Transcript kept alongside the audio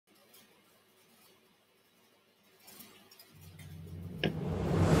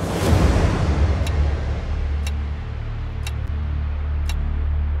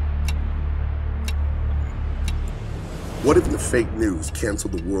What if the fake news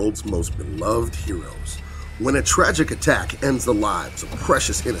canceled the world's most beloved heroes? When a tragic attack ends the lives of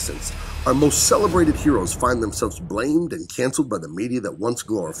precious innocents, our most celebrated heroes find themselves blamed and canceled by the media that once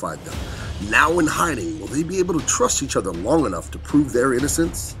glorified them. Now in hiding, will they be able to trust each other long enough to prove their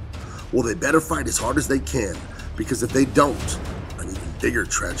innocence? Well, they better fight as hard as they can, because if they don't, an even bigger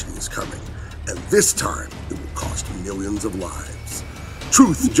tragedy is coming. And this time, it will cost millions of lives.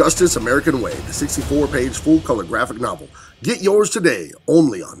 Truth, Justice, American Way, the 64-page full-color graphic novel. Get yours today,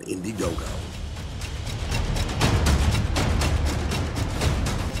 only on Indiegogo.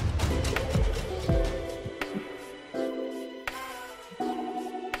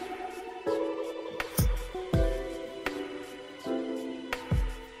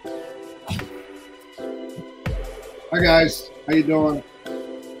 Hi guys, how you doing?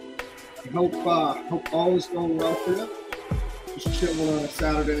 I hope all is going well for you. Just chilling on a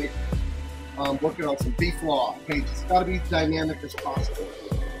Saturday, working on some beef law pages. It's got to be dynamic as possible.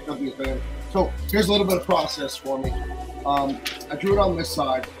 So here's a little bit of process for me. I drew it on this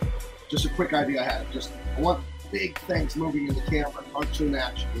side. Just a quick idea I had. I want big things moving in the camera, cartoon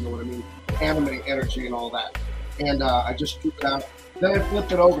action. You know what I mean? Anime energy and all that. And I just drew it out. Then I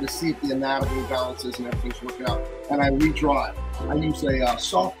flip it over to see if the anatomy balances and everything's working out. And I redraw it. I use a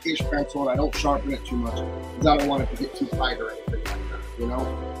soft-ish pencil and I don't sharpen it too much because I don't want it to get too tight or anything like that, you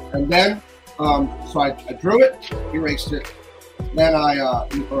know? And then, so I drew it, erased it. Then I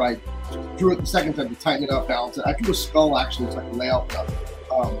drew it the second time to tighten it up, balance it. I drew a skull actually so I can lay out the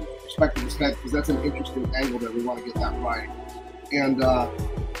perspective of his head because that's an interesting angle that we want to get that right. And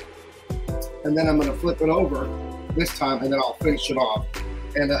then I'm going to flip it over this time, and then I'll finish it off.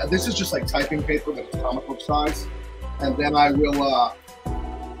 And this is just like typing paper, but it's comic book size. And then I will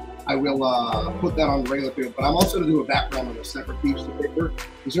put that on regular paper. But I'm also going to do a background on a separate piece of paper.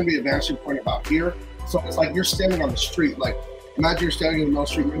 There's going to be a vanishing point about here. So it's like you're standing on the street. Like imagine you're standing in the middle of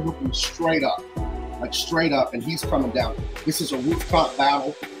the street, you're looking straight up, and he's coming down. This is a rooftop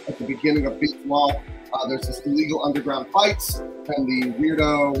battle at the beginning of Beef Law. There's this illegal underground fights, and the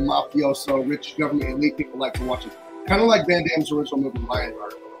weirdo, mafioso, rich government elite people like to watch it. Kind of like Van Damme's original movie,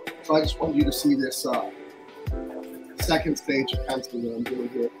 Lionheart. So I just wanted you to see this second stage of pencil that I'm doing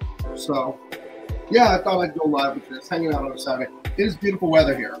here. So, yeah, I thought I'd go live with this, hanging out on a Saturday. It is beautiful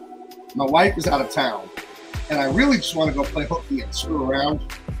weather here. My wife is out of town, and I really just want to go play hooky and screw around,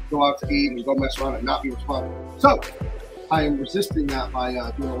 go out to eat, and go mess around and not be responsible. So, I am resisting that by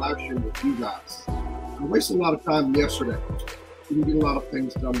doing a live stream with you guys. I wasted a lot of time yesterday. Didn't get a lot of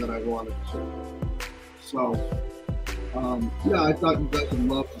things done that I wanted to. So, yeah, I thought you guys would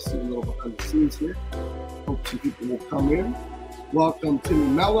love to see a little behind the scenes here. Hope some people will come in. Welcome Timmy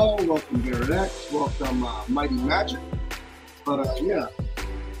Mello, welcome Barrett X, welcome Mighty Magic. But yeah,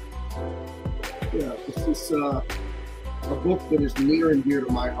 this is a book that is near and dear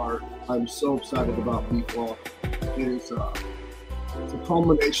to my heart. I'm so excited about Beef Law. It is it's a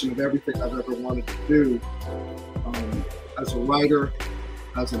culmination of everything I've ever wanted to do as a writer,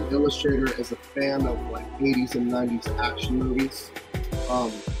 as an illustrator, as a fan of like 80s and 90s action movies.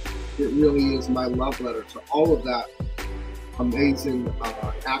 It really is my love letter to all of that amazing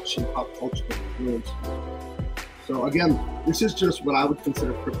action pop culture influence. So again, this is just what I would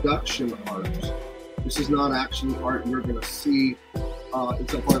consider production art. This is not actually art you're going to see in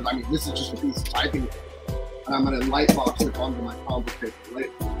some point. I mean, this is just a piece of typing. And I'm going to light box it onto my comic paper. Right?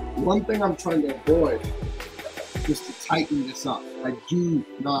 One thing I'm trying to avoid is to tighten this up. I do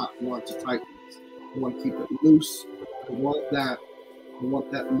not want to tighten this. I want to keep it loose. I want that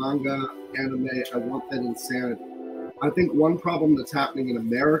manga, anime. I want that insanity. I think one problem that's happening in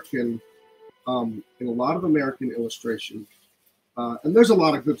American, in a lot of American illustration, and there's a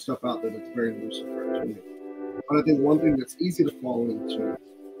lot of good stuff out there that's very loose and cartoony. But I think one thing that's easy to fall into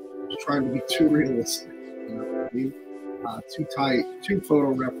is trying to be too realistic. You know what I mean? Too tight, too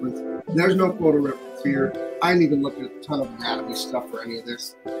photo reference. There's no photo reference here. I didn't even look at a ton of anatomy stuff or any of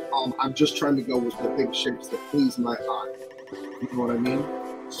this. I'm just trying to go with the big shapes that please my eye. You know what I mean?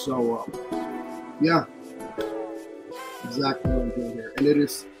 So, yeah, exactly what I'm doing here. And it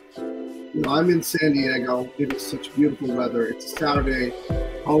is, you know, I'm in San Diego. It is such beautiful weather. It's a Saturday.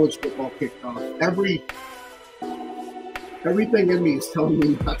 College football kicked off. Everything in me is telling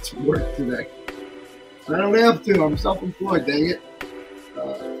me not to work today. I don't have to. I'm self-employed, dang it.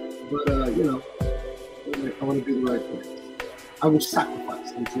 But you know, I want to do the right thing. I will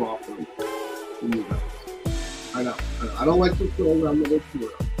sacrifice and draw for you guys. I know. I don't like to go around the way too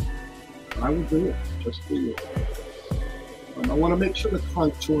around. But I will do it just for you. I want to make sure the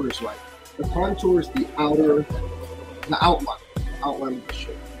contour is right. The contour is the outline of the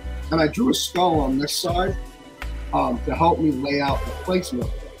shape. And I drew a skull on this side. to help me lay out the placement,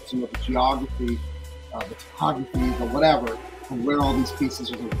 some of the geography, the topography, the whatever, and where all these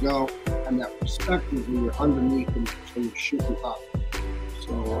pieces are going to go, and that perspective when you're underneath and when you're shooting up.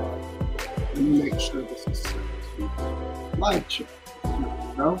 So let me make sure this is set to live chat. There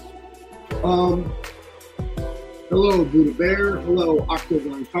we go. Hello, Buddha Bear. Hello,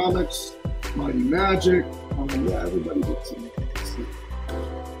 Octagon Comics, Mighty Magic. Yeah, everybody gets in.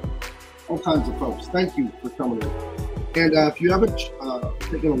 All kinds of folks. Thank you for coming in. And if you haven't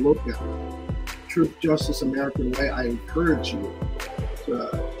taken a look at Truth, Justice, American Way, I encourage you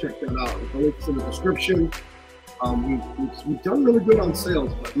to check that out. The link's in the description. We've done really good on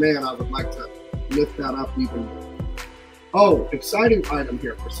sales, but man, I would like to lift that up even. Oh, exciting item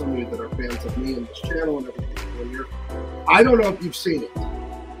here for some of you that are fans of me and this channel and everything going here. I don't know if you've seen it,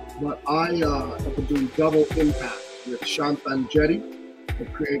 but I have been doing Double Impact with Shanthan Jetty, the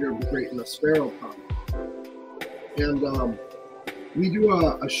creator of the Great Sparrow comic. And we do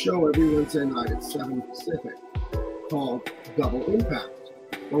a show every Wednesday night at 7 Pacific called Double Impact,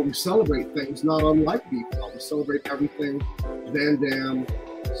 where we celebrate things not unlike Beeflaw. We celebrate everything, Van Damme,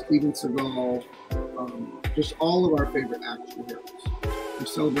 Steven Seagal, just all of our favorite action heroes. We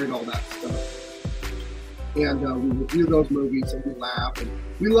celebrate all that stuff. And we review those movies and we laugh. And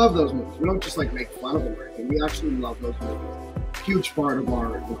we love those movies. We don't just like make fun of them or anything. We actually love those movies. Huge part of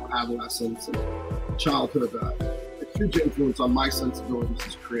our adolescence and childhood. A huge influence on my sensibilities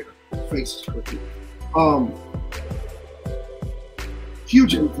as a creator. Faces cookie.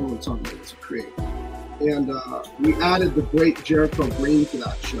 Huge influence on me as a creator. And we added the great Jericho Green to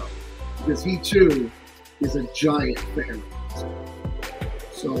that show because he too is a giant fan of it.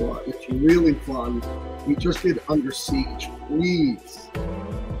 So it's really fun. We just did Under Siege. Please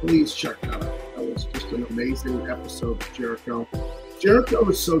check that out. That was just an amazing episode with Jericho. Jericho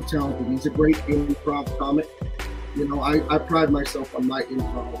is so talented. He's a great improv comic. You know, I pride myself on my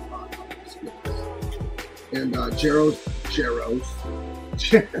improv skills. And Jero's.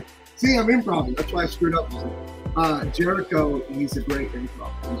 See, I'm improvising. That's why I screwed up. Jericho, he's a great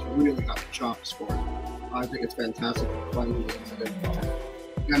improv. He's really got the chops for it. I think it's fantastic. Funny improv.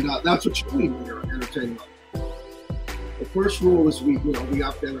 And that's what you need when you're entertaining. The first rule is we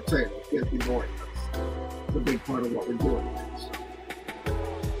have to entertain. We can't be boring. That's a big part of what we're doing. So,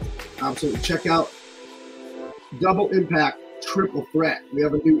 absolutely. Check out Double Impact Triple Threat. We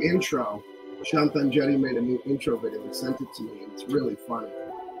have a new intro. Shanthan Jetty made a new intro video and sent it to me, and it's really funny.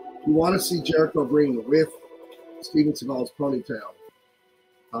 If you want to see Jericho Green with Steven Seagal's ponytail,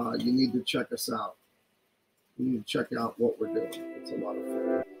 you need to check us out. You need to check out what we're doing. It's a lot of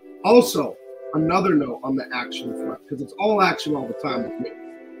fun. Also, another note on the action front, because it's all action all the time with me.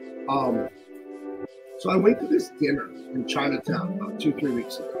 So I went to this dinner in Chinatown about 2-3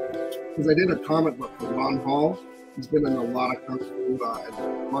 weeks ago because I did a comic book for Ron Hall. He's been in a lot of kung fu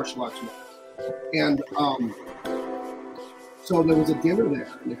and martial arts movies. And so there was a dinner there,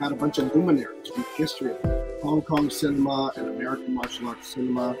 and they had a bunch of luminaries from history of Hong Kong cinema and American martial arts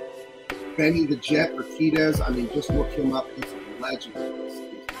cinema. Benny the Jet Urquidez, I mean, just look him up. He's a legend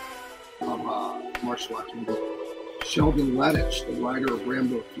of martial arts movies. Sheldon Lettich, the writer of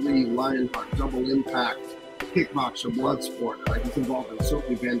Rambo 3, Lionheart, Double Impact, Kickboxer, Bloodsport. He's involved in so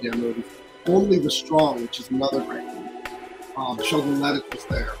many Van Damme movies. Only the Strong, which is another great movie. Sheldon Lettich was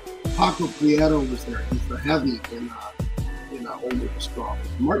there. Paco Prieto was there. He's the heavy in Only the Strong.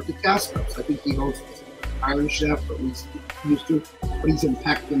 Mark Dacascos, I think he hosts Iron Chef, or at least he used to. But he's in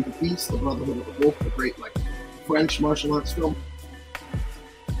Pact and the Beast, the Brotherhood of the Wolf, the great French martial arts film.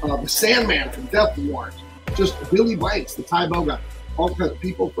 The Sandman from Death Warrant. Just Billy Blanks, the Tai Bo guy. All kinds of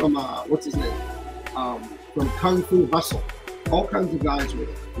people from, what's his name? From Kung Fu Hustle. All kinds of guys were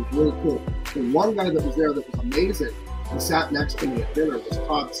there. It was really cool. The one guy that was there that was amazing, he sat next to me at dinner, was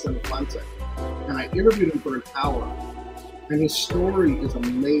Todd Cinefuente. And I interviewed him for an hour. And his story is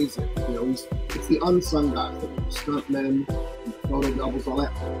amazing. You know, it's the unsung guys, the stuntmen, and photo doubles, all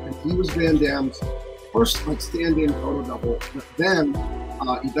that. And he was Van Damme's first stand-in photo double. But then,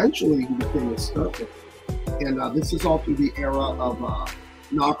 eventually, he became a stuntman. And this is all through the era of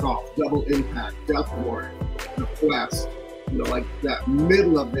Knockoff, Double Impact, Death Warrant, The Quest. You know, like that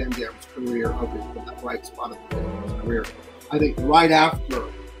middle of Van Damme's career, that bright spot of Van Damme's career. I think right after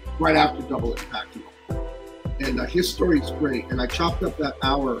Double Impact. And his story is great. And I chopped up that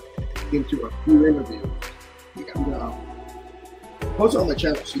hour into a few interviews. And post it on my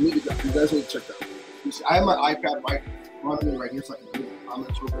channel, so you guys need to check that out. You see, I have my iPad right in front of me right here, so I can do the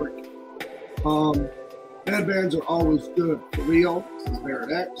comments real quick. Headbands are always good for real. This is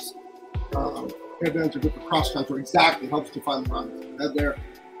Barrett X. Headbands are good for cross country. Exactly. Helps to find the head there.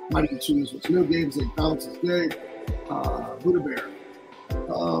 Mighty Choose what's new. Games and comments is Dave. Buddha Bear.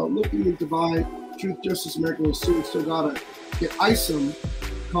 Looking to divide Truth, Justice, America will soon. Still gotta get ISOM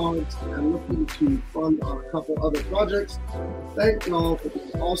cards and looking to fund on a couple other projects. Thank y'all for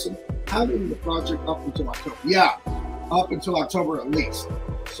being awesome. Having the project up until October. Yeah, up until October at least.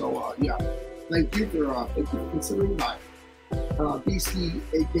 So yeah, thank you for considering that. BC,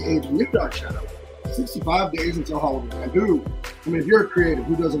 aka the New Dark Shadow. 65 days until Halloween. I mean, if you're a creative,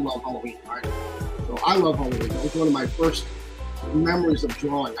 who doesn't love Halloween, right? So I love Halloween. That was one of my first memories of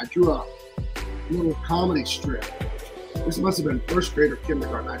drawing. I drew a little comedy strip. This must have been first grade or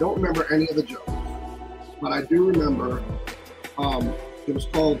kindergarten. I don't remember any of the jokes, but I do remember it was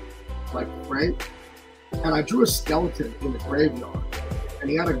called like Frank, and I drew a skeleton in the graveyard, and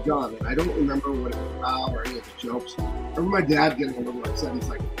he had a gun, and I don't remember what it was about or any of the jokes. I remember my dad getting a little upset. He's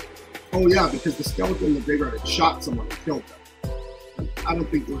like, "Oh yeah, because the skeleton in the graveyard had shot someone and killed them." And I don't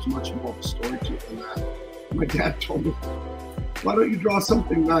think there was much more of a story to it than that. My dad told me, "Why don't you draw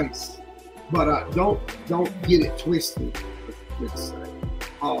something nice?" But don't get it twisted, as the kids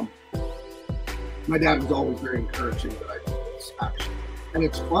say. My dad was always very encouraging that I do this, actually. And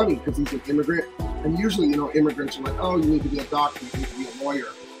it's funny because he's an immigrant, and usually, you know, immigrants are like, "Oh, you need to be a doctor, you need to be a lawyer,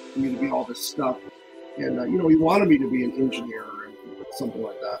 you need to be all this stuff." And you know, he wanted me to be an engineer or something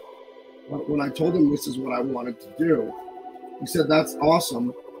like that. But when I told him this is what I wanted to do, he said, "That's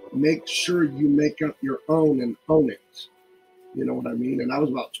awesome. Make sure you make up your own and own it." You know what I mean? And I was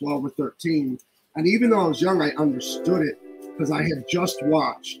about 12 or 13. And even though I was young, I understood it because I had just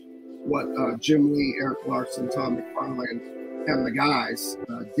watched what Jim Lee, Eric Larson, Tom McFarlane, and the guys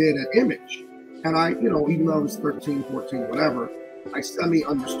did at Image. And I, you know, even though I was 13, 14, whatever, I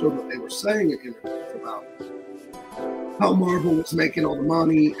semi-understood what they were saying at Image about how Marvel was making all the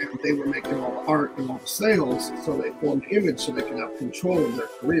money and they were making all the art and all the sales. So they formed Image so they could have control of their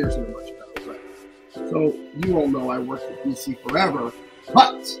careers in a much better way. So you all know I worked at DC forever,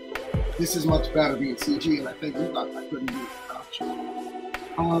 but this is much better being CG, and I think you thought I couldn't do it without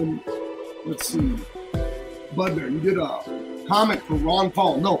you. Let's see. Budner, you did a comment for Ron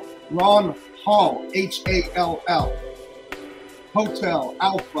Paul. No, Ron Hall, Hall. Hotel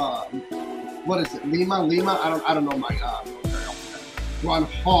Alpha. What is it? Lima? I don't know my military alphabet. Ron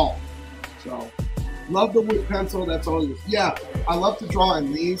Hall. So love the wood pencil. That's all it is. Yeah, I love to draw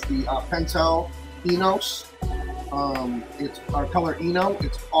in these, the Pentel Enos. It's our color Eno.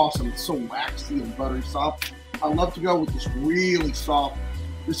 It's awesome. It's so waxy and buttery soft. I love to go with this really soft.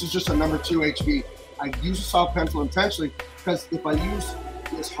 This is just a number 2 HB. I use a soft pencil intentionally because if I use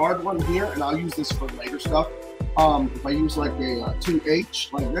this hard one here, and I'll use this for later stuff. If I use like a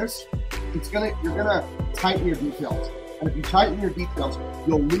 2H like this, you're gonna tighten your details. And if you tighten your details,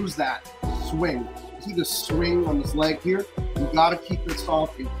 you'll lose that swing. See the swing on this leg here? You gotta keep it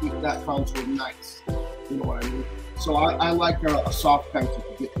soft and keep that contour nice. You know what I mean? So I like a soft pencil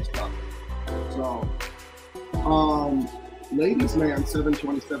to get this done. So, Ladies Man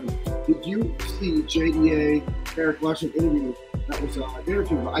 727, did you see JDA Eric Larson interview that was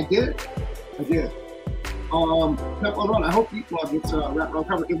interview? I did. Temple Run, I hope Eatblog gets wrapped around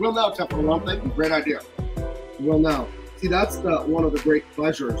cover. It will now, Temple Run. Thank you. Great idea. It will now. See, that's one of the great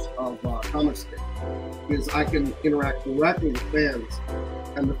pleasures of Comics Day, is I can interact directly with fans,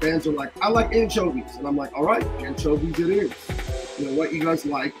 and the fans are like, "I like anchovies," and I'm like, "All right, anchovies it is." You know what you guys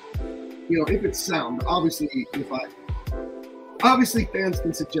like. You know, if it's sound, obviously, obviously fans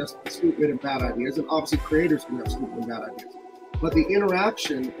can suggest stupid and bad ideas, and obviously creators can have stupid and bad ideas. But the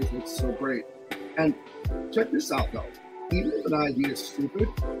interaction is what's so great. And check this out, though. Even if an idea is stupid,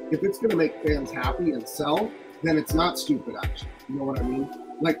 if it's going to make fans happy and sell, then it's not stupid, actually. You know what I mean?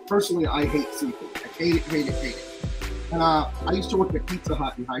 Like, personally, I hate seafood. I hate it. And I used to work at Pizza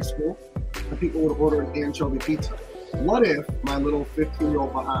Hut in high school, and people would order an anchovy pizza. What if my little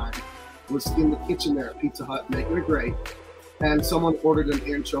 15-year-old behind was in the kitchen there at Pizza Hut making it great, and someone ordered an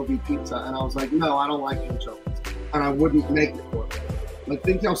anchovy pizza, and I was like, "No, I don't like anchovies," and I wouldn't make it for them. Like,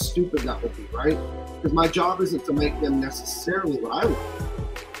 think how stupid that would be, right? Because my job isn't to make them necessarily what I want.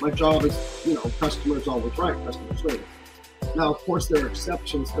 My job is, you know, customer's always right, customer service. Now, of course, there are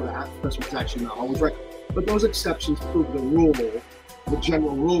exceptions to that. Customer's actually not always right. But those exceptions prove the rule, the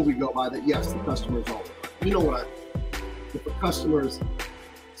general rule we go by, that yes, the customer's always right. You know what I mean? If a customer's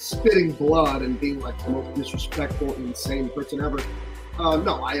spitting blood and being like the most disrespectful, insane person ever,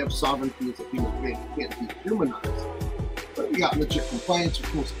 no, I have sovereignty as a human being. You can't be humanized. But if you got legit complaints or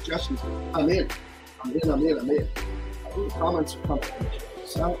cool suggestions, I'm in. I think the comments are coming.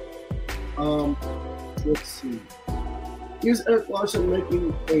 So, let's see. Is Eric Larson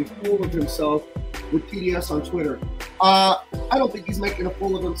making a fool of himself with TDS on Twitter? I don't think he's making a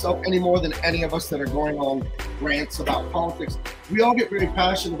fool of himself any more than any of us that are going on rants about politics. We all get very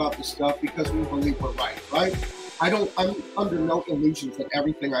passionate about this stuff because we believe we're right? I'm under no illusions that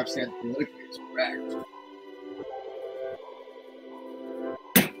everything I've said politically is correct.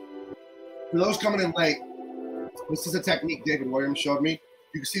 For those coming in late, this is a technique David Williams showed me.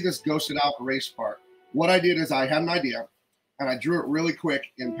 You can see this ghosted out erase part. What I did is I had an idea, and I drew it really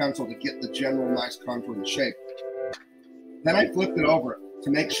quick in pencil to get the general nice contour and shape. Then I flipped it over to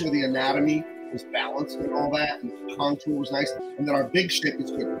make sure the anatomy was balanced and all that, and the contour was nice, and that our big shape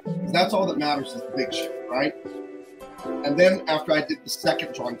is good. Because that's all that matters is the big shape, right? And then after I did the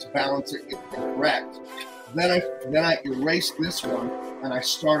second drawing to balance it correct, then I erased this one and I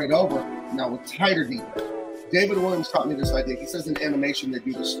started over now with tighter detail. David Williams taught me this idea. He says in animation they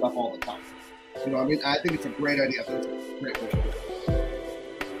do this stuff all the time. You know what I mean? I think it's a great idea. I think it's a great way to do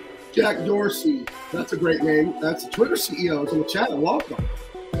it. Jack Dorsey, that's a great name. That's a Twitter CEO. Is in the chat. Welcome.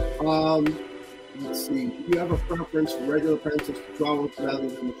 Let's see. Do you have a preference for regular pencils to draw with rather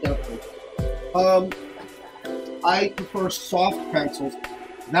than the pencils? I prefer soft pencils.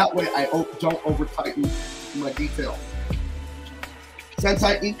 That way I don't over tighten my detail. Since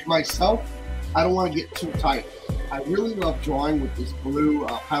I ink myself, I don't want to get too tight. I really love drawing with this blue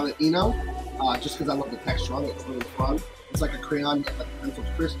Pilot Eno, just because I love the texture on it. It's really fun. It's like a crayon, but the pencil's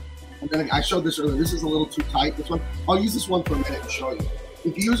crisp. And then I showed this earlier. This is a little too tight, this one. I'll use this one for a minute and show you.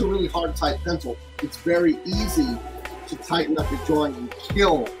 If you use a really hard, tight pencil, it's very easy to tighten up your drawing and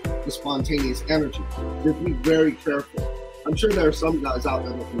kill the spontaneous energy. You have to be very careful. I'm sure there are some guys out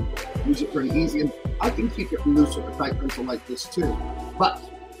there that can use it pretty easy, and I can keep it loose with a tight pencil like this too. But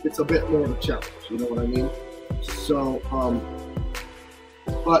it's a bit more of a challenge, you know what I mean? So,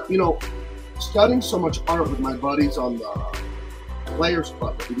 but you know, studying so much art with my buddies on the Players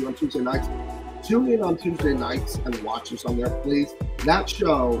Club that we do on Tuesday nights. Tune in on Tuesday nights and watch us on there, please. That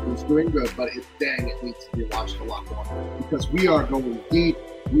show is doing good, but it needs to be watched a lot more because we are going deep.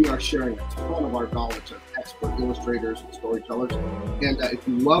 We are sharing a ton of our knowledge as expert illustrators and storytellers. And if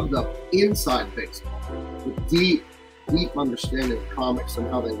you love the inside baseball, the deep understanding of comics and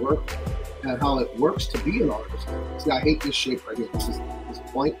how they work and how it works to be an artist. See, I hate this shape right here. This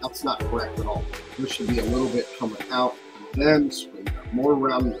point. That's not correct at all. There should be a little bit coming out and then swing up. More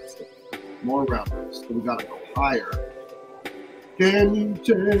roundness. More roundness. So we got to go higher. Can you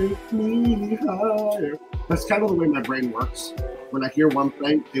take me higher? That's kind of the way my brain works. When I hear one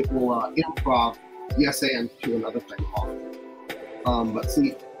thing, it will improv yes and to another thing off. But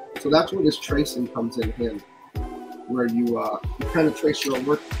see, so that's where this tracing comes in handy, where you kind of trace your own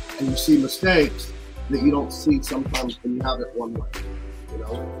work and you see mistakes that you don't see sometimes when you have it one way, you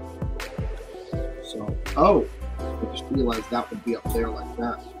know? So, I just realized that would be up there like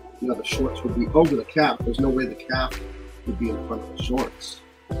that. You know, the shorts would be over the cap. There's no way the cap would be in front of the shorts.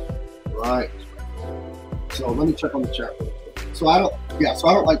 Right. So let me check on the chat. So I don't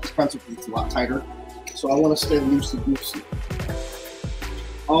like this pencil because it's a lot tighter. So I want to stay loosey-goosey.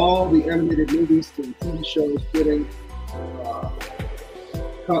 All the animated movies to the TV shows getting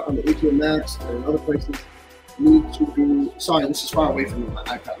cut on the HBO Max and other places need to be. Sorry, this is far away from me, my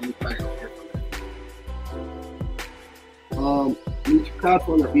iPad. Let me try it here for a minute. Need to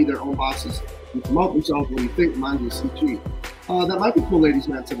crowdfund or be their own bosses and promote themselves. What do you think? Mine is CG. That might be cool, ladies,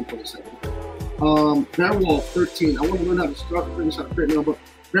 man. 727. Bearwolf 13. I want to learn how to start things, how to create my own book.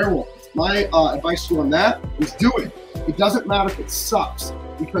 Bearwolf. My advice to you on that is do it. It doesn't matter if it sucks,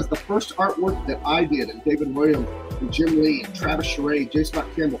 because the first artwork that I did, and David Williams, and Jim Lee, and Travis Charest, J. Scott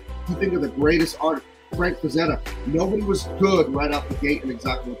Campbell, you think of the greatest art, Frank Frazetta. Nobody was good right out the gate and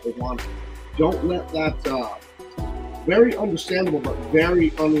exactly what they wanted. Don't let that very understandable but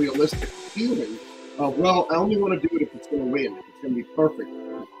very unrealistic feeling of, well, I only want to do it if it's going to win, if it's going to be perfect.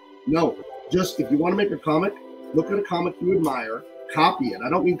 No, just if you want to make a comic, look at a comic you admire, copy it. I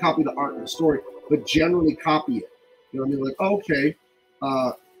don't mean copy the art and the story, but generally copy it. You know what I mean? Like, okay,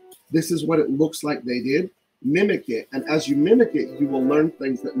 this is what it looks like they did. Mimic it. And as you mimic it, you will learn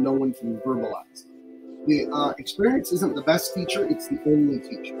things that no one can verbalize. The experience isn't the best teacher, it's the only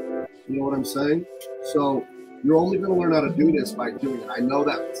teacher. You know what I'm saying? So you're only going to learn how to do this by doing it. I know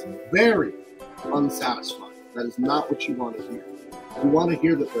that's very unsatisfying. That is not what you want to hear. You want to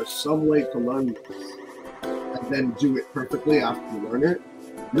hear that there's some way to learn this and then do it perfectly after you learn it.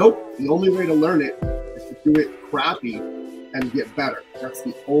 Nope. The only way to learn it is to do it crappy and get better. That's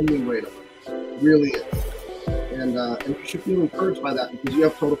the only way to learn it. It really is. And you should feel encouraged by that because you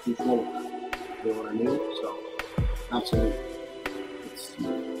have total control of that. You know what I mean? So, absolutely. Let's see.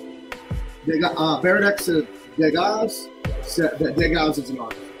 Baradex said Degas said that Degas is an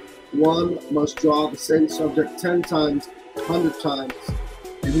artist. one must draw the same subject 10 times, 100 times,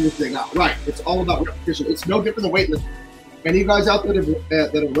 and he will dig out. Right. It's all about repetition. It's no different than weightlifting. Any guys out there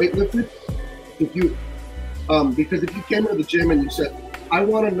that have weightlifted, if you, because if you came to the gym and you said, I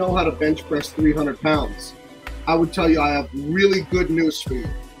want to know how to bench press 300 pounds, I would tell you I have really good news for you.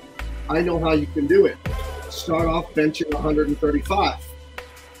 I know how you can do it. Start off benching 135.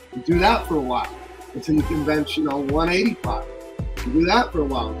 You do that for a while until you can bench, 185. You do that for a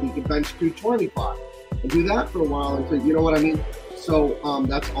while until you can bench 225. And do that for a while until, you know what I mean? So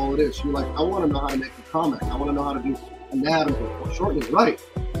that's all it is. You're like, I want to know how to make a comment. I want to know how to do anatomy or shortening. Right.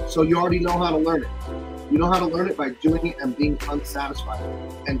 So you already know how to learn it. You know how to learn it by doing it and being unsatisfied.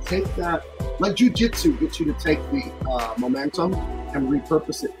 And take that, like jiu-jitsu gets you to take the momentum and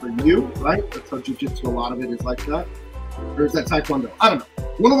repurpose it for you, right? That's how jiu-jitsu, a lot of it is like that. Or is that taekwondo? I don't know.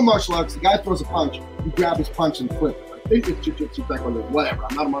 One of the martial arts, the guy throws a punch, you grab his punch and flip it. I think it's jiu-jitsu, taekwondo, whatever.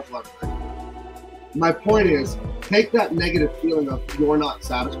 I'm not a martial artist. My point is, take that negative feeling of you're not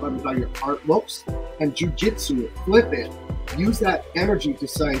satisfied with how your art looks and jiu-jitsu it, flip it. Use that energy to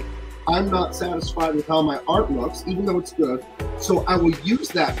say, I'm not satisfied with how my art looks, even though it's good. So I will use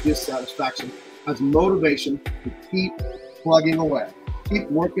that dissatisfaction as motivation to keep plugging away. Keep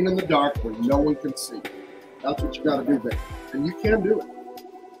working in the dark where no one can see. That's what you got to do there. And you can do it.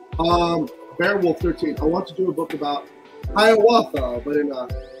 Beowulf 13. I want to do a book about Hiawatha, but in a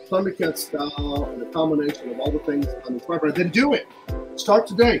Thundercat style and a combination of all the things I'm inspired by. Then do it. Start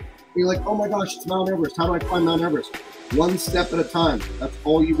today. Be like, oh my gosh, it's Mount Everest. How do I climb Mount Everest? One step at a time. That's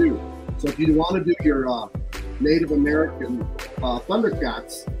all you do. So if you want to do your Native American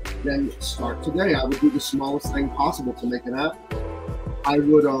Thundercats, then start today. I would do the smallest thing possible to make it happen. I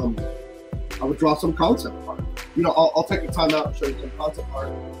would draw some concept art. I'll take the time out and show you some concept art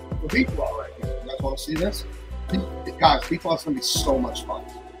for Beeflaw right here. You guys want to see this? Guys, Beeflaw's going to be so much fun.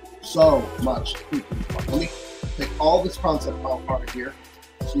 So much fun. Let me take all this concept art part here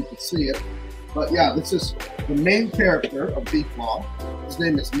so you can see it. But yeah, this is the main character of Beeflaw. His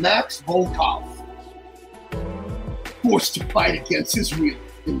name is Max Volkov. Forced to fight against his will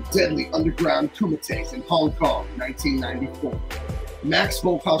in deadly underground kumites in Hong Kong, 1994. Max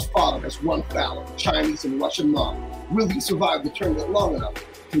Volkov's father has run foul of the Chinese and Russian mob. Will he survive the tournament long enough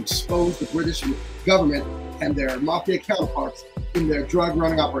to expose the British government and their mafia counterparts in their drug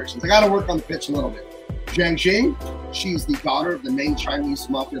running operations? I got to work on the pitch a little bit. Zhang Jing, she's the daughter of the main Chinese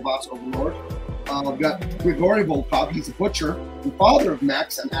mafia boss overlord. We've got Grigory Volkov, he's a butcher, and father of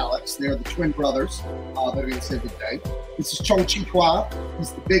Max and Alex. They're the twin brothers that are going to save the day. This is Chong Chi-hua,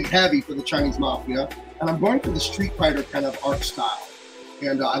 he's the big heavy for the Chinese mafia. And I'm going for the Street Fighter kind of art style.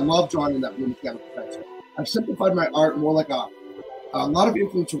 And I love drawing in that blue mechanical pencil. I've simplified my art more like a lot of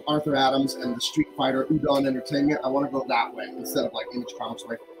influence from Arthur Adams and the Street Fighter Udon Entertainment. I want to go that way instead of like Image Comics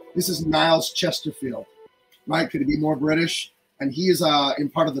way. This is Niles Chesterfield, right? Could it be more British? And he is in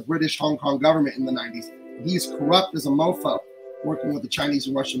part of the British Hong Kong government in the 90s. He's corrupt as a mofo, working with the Chinese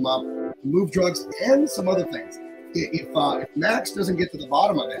and Russian mob, move drugs, and some other things. If Max doesn't get to the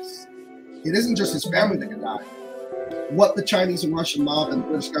bottom of this, it isn't just his family that can die. What the Chinese and Russian mob and the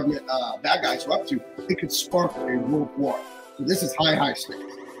British government bad guys are up to, it could spark a world war. So this is high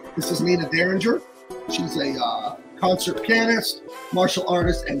stakes. This is Nina Derringer. She's a concert pianist, martial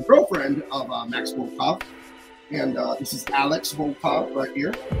artist, and girlfriend of Max Volkov. And this is Alex Volkov right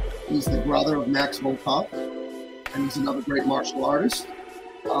here. He's the brother of Max Volkov, and he's another great martial artist.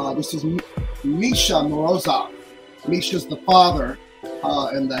 This is Misha Morozov. Misha's the father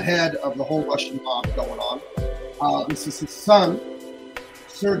and the head of the whole Russian mob going on. This is his son,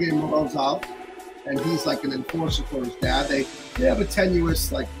 Sergei Morozov, and he's like an enforcer for his dad. They have a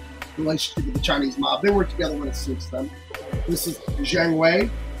tenuous relationship with the Chinese mob. They work together when it suits them. This is Zhang Wei.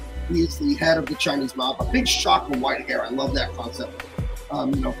 He is the head of the Chinese mob. A big shock of white hair. I love that concept.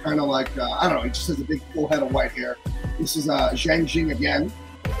 Kind of like, I don't know, he just has a big full head of white hair. This is Zhang Jing again.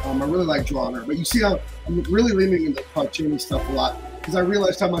 I really like drawing her. But you see how I'm really leaning into cartoony stuff a lot because I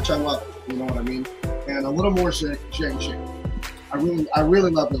realized how much I love it. You know what I mean? And a little more Zhang Jing. I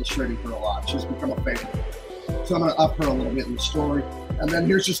really love illustrating her a lot. She's become a favorite. So I'm going to up her a little bit in the story. And then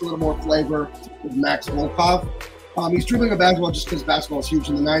here's just a little more flavor with Max Volkov. He's dribbling a basketball just because basketball is huge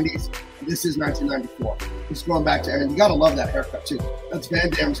in the 90s. This is 1994. He's going back to, and you got to love that haircut too. That's Van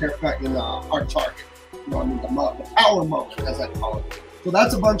Damme's haircut in Hard Target. You know what I mean? The power moment, as I call it. So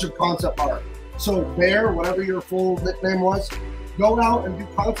that's a bunch of concept art. So Bear, whatever your full nickname was, go out and do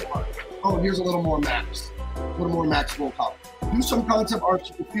concept art. Oh, and here's a little more Max. A little more Max Volkov. Do some concept art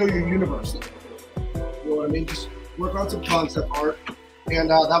so you can feel your universe in. You know what I mean? Just work on some concept art. And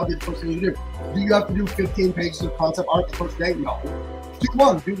that would be the first thing you do. Do you have to do 15 pages of concept art the first day? No.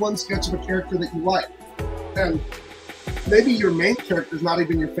 do one sketch of a character that you like. And maybe your main character is not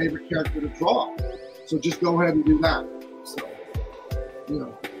even your favorite character to draw. So just go ahead and do that. So, you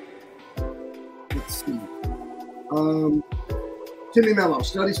know, let's see. Timmy Mello,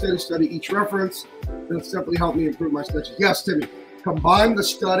 study each reference. That's definitely helped me improve my sketches. Yes, Timmy, combine the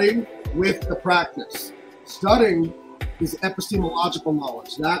studying with the practice. Studying is epistemological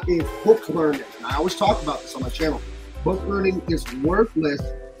knowledge. That is book learning. And I always talk about this on my channel. Book learning is worthless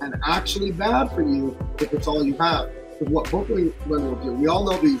and actually bad for you if it's all you have. Because what book learning will do, we all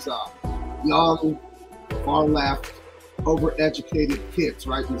know these young, far left, overeducated kids,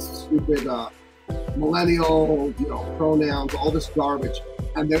 right? These stupid millennial, pronouns, all this garbage.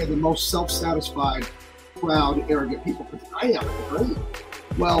 And they're the most self-satisfied, proud, arrogant people. Because I am a degree.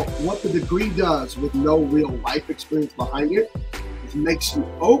 Well, what the degree does with no real life experience behind it is makes you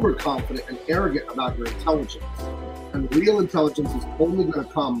overconfident and arrogant about your intelligence. And real intelligence is only going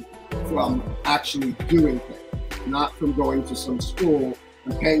to come from actually doing things, not from going to some school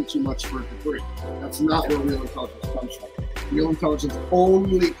and paying too much for a degree. That's not where real intelligence comes from. Real intelligence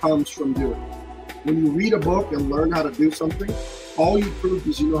only comes from doing. When you read a book and learn how to do something, all you proved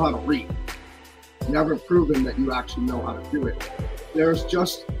is you know how to read. You haven't proven that you actually know how to do it. There's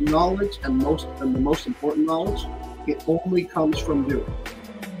just knowledge, and the most important knowledge, it only comes from doing.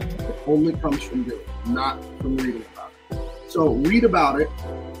 It only comes from doing, not from reading about it. So read about it,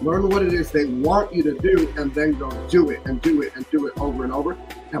 learn what it is they want you to do, and then go do it and do it and do it over and over,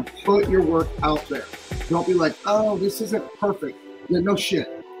 and put your work out there. Don't be like, oh, this isn't perfect. Yeah, no shit.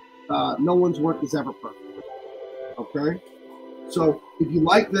 No one's work is ever perfect. Okay? So if you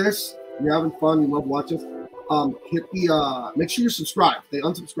like this, you're having fun, you love watching, hit the, make sure you subscribe. They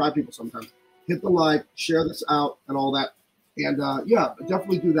unsubscribe people sometimes. Hit the like, share this out, and all that. And yeah,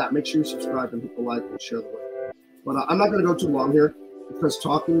 definitely do that. Make sure you subscribe and hit the like and share the link. But I'm not going to go too long here because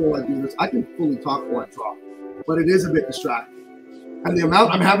talking while I do this, I can fully talk while I draw, but it is a bit distracting. And the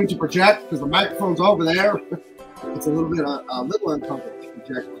amount I'm having to project because the microphone's over there, it's a little uncomfortable to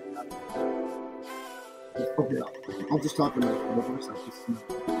project like that. Okay, I'll just talk in the voice. Can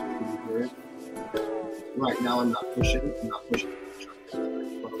you hear it? Right now, I'm not pushing.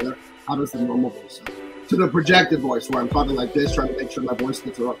 How does the normal voice sound? To the projected voice, where I'm talking like this, trying to make sure my voice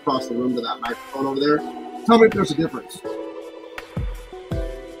gets across the room to that microphone over there. Tell me if there's a difference.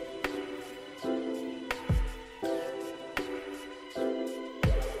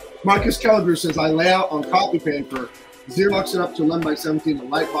 Marcus Kelleher says, I lay out on copy paper, Xerox it up to 11 by 17, a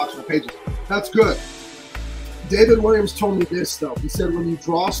light box for pages. That's good. David Williams told me this, though. He said, when you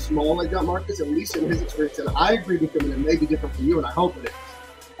draw small like that, Marcus, at least in his experience, and I agree with him, and it may be different for you, and I hope it is,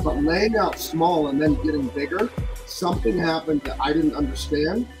 but laying out small and then getting bigger, something happened that I didn't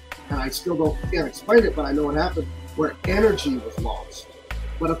understand, and I still can't explain it, but I know what happened, where energy was lost.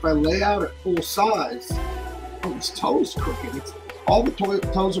 But if I lay out at full size, oh, his toe's crooked. It's, all the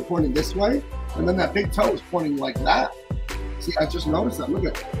toes are pointing this way, and then that big toe is pointing like that. See, I just noticed that. Look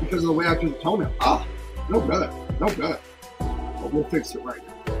at it, because of the way I drew the toenail. Ah, no good, no good. But we'll fix it right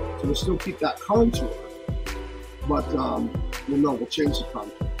now. So we'll still keep that contour, but we'll change the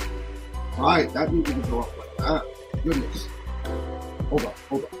contour. All right, that needed to go up like that. Goodness. Hold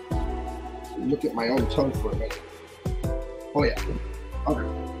on. Look at my own toe for a minute. Oh yeah. Okay.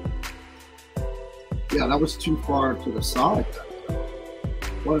 Yeah, that was too far to the side.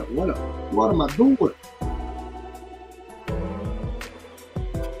 What am I doing?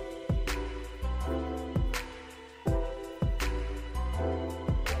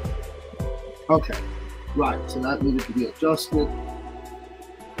 Okay, right, so that needed to be adjusted.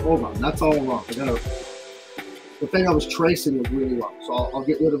 Hold on, that's all wrong. The thing I was tracing was really wrong, so I'll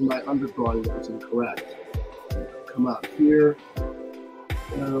get rid of my underdrawing that was incorrect. Come out here.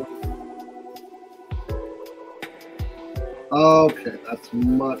 Okay, that's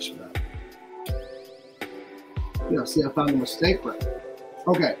much better. Yeah, see, I found a mistake right there.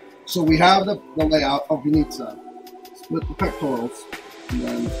 Okay, so we have the layout. Oh, we need to split the pectorals. And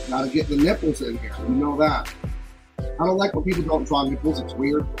then gotta get the nipples in here. You know that. I don't like when people don't draw nipples. It's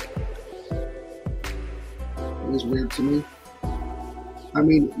weird. It is weird to me. I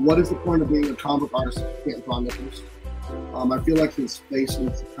mean, what is the point of being a comic artist if you can't draw nipples? I feel like his face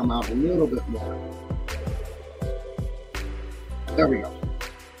needs to come out a little bit more. There we go.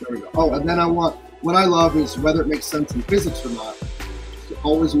 There we go. Oh, and then what I love is whether it makes sense in physics or not, to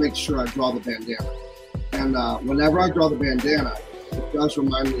always make sure I draw the bandana. And whenever I draw the bandana, it does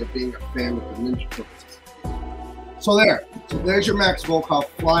remind me of being a fan of the Ninja Turtles. So there's your Max Volkov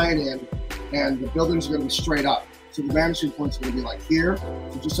flying in, and the buildings are going to be straight up. So the vanishing point's going to be like here.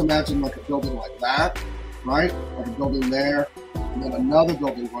 So just imagine like a building like that, right? Like a building there, and and then another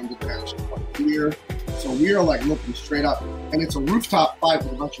building going to vanish here. So we are like looking straight up, and it's a rooftop fight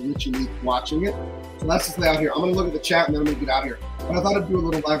with a bunch of rich elite watching it. So that's this layout here. I'm gonna look at the chat and then I'm gonna get out of here. But I thought I'd do a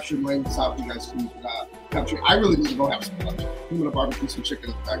little live stream laying this out for you guys to capture. I really need to go have some lunch. I'm gonna barbecue some chicken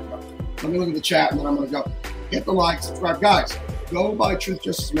in the backyard. So I'm gonna look at the chat and then I'm gonna go. Hit the like, subscribe, guys. Go buy Truth,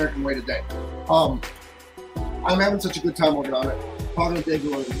 Justice, American Way today. I'm having such a good time working on it. Talking to Dave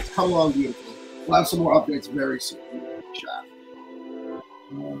Williams. It's coming along beautifully. We'll have some more updates very soon. Chat.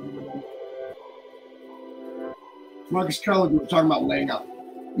 Marcus Keller, we were talking about laying out.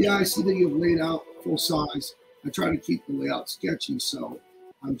 Yeah, I see that you've laid out full size. I try to keep the layout sketchy, so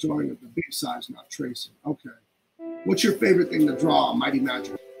I'm drawing at the big size, not tracing. Okay. What's your favorite thing to draw, Mighty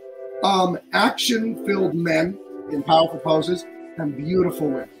Magic? Action-filled men in powerful poses and beautiful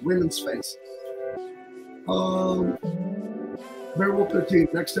women, women's faces. Werewolf 13.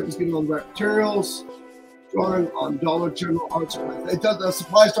 Next step is getting on the right materials. Drawing on Dollar General art supplies. The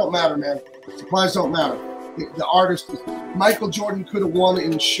supplies don't matter, man. Supplies don't matter. The artist, Michael Jordan could have won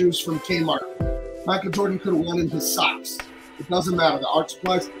in shoes from Kmart. Michael Jordan could have won in his socks. It doesn't matter. The art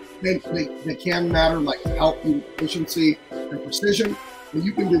supplies, they can matter, like help you efficiency and precision. But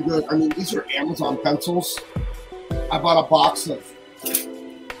you can do good. I mean, these are Amazon pencils. I bought a box of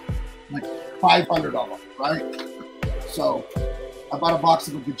like 500 of them, right? So I bought a box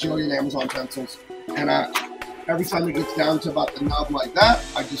of a bajillion Amazon pencils, and every time it gets down to about the nub like that,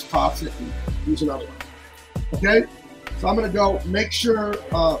 I just toss it and use another one. Okay, so I'm gonna go. Make sure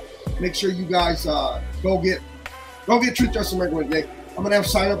you guys go get Truth, Justice, American Way today. I'm gonna have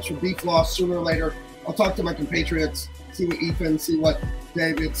signups for BFloss sooner or later. I'll talk to my compatriots, see what Ethan, see what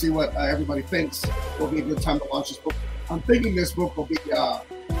David, see what everybody thinks will be a good time to launch this book. I'm thinking this book will be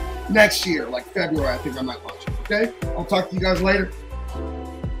next year, like February. I think I might launch it. Okay, I'll talk to you guys later.